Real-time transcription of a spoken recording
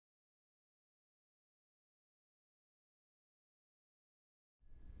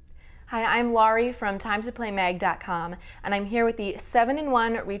Hi, I'm Laurie from TimeToPlayMag.com, and I'm here with the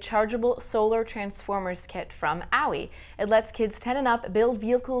 7-in-1 Rechargeable Solar Transformers kit from OWI. It lets kids 10 and up build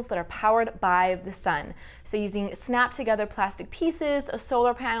vehicles that are powered by the sun. So using snap-together plastic pieces, a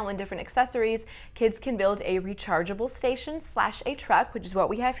solar panel, and different accessories, kids can build a rechargeable station / a truck, which is what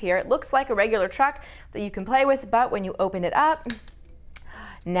we have here. It looks like a regular truck that you can play with, but when you open it up,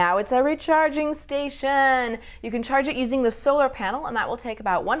 now it's a recharging station. You can charge it using the solar panel, and that will take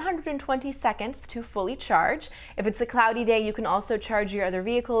about 120 seconds to fully charge. If it's a cloudy day, you can also charge your other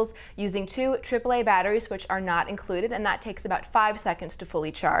vehicles using 2 AAA batteries, which are not included, and that takes about 5 seconds to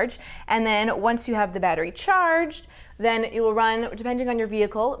fully charge. And then once you have the battery charged, then it will run, depending on your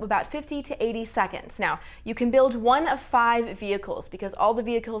vehicle, about 50 to 80 seconds. Now, you can build 1 of 5 vehicles because all the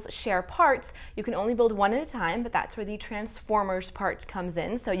vehicles share parts. You can only build 1 at a time, but that's where the Transformers part comes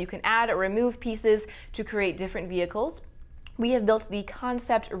in. So you can add or remove pieces to create different vehicles. We have built the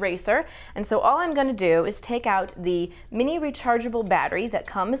concept racer, and so all I'm going to do is take out the mini rechargeable battery that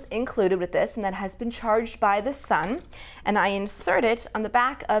comes included with this and that has been charged by the sun, and I insert it on the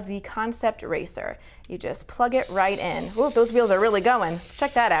back of the concept racer. You just plug it right in. Ooh, those wheels are really going.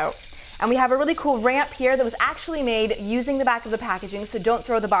 Check that out. And we have a really cool ramp here that was actually made using the back of the packaging, so don't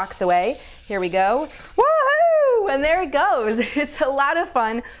throw the box away. Here we go. Woohoo! And there it goes. It's a lot of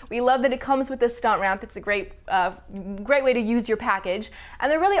fun. We love that it comes with this stunt ramp. It's a great way to use your package.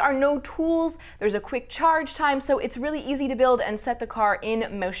 And there really are no tools. There's a quick charge time, so it's really easy to build and set the car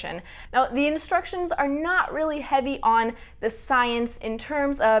in motion. Now, the instructions are not really heavy on the science in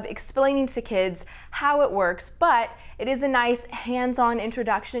terms of explaining to kids how it works, but it is a nice hands-on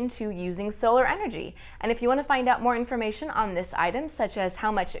introduction to using solar energy. And if you want to find out more information on this item, such as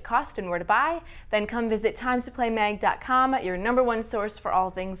how much it costs and where to buy, then come visit TimeToPlayMag.com, your #1 source for all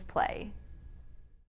things play.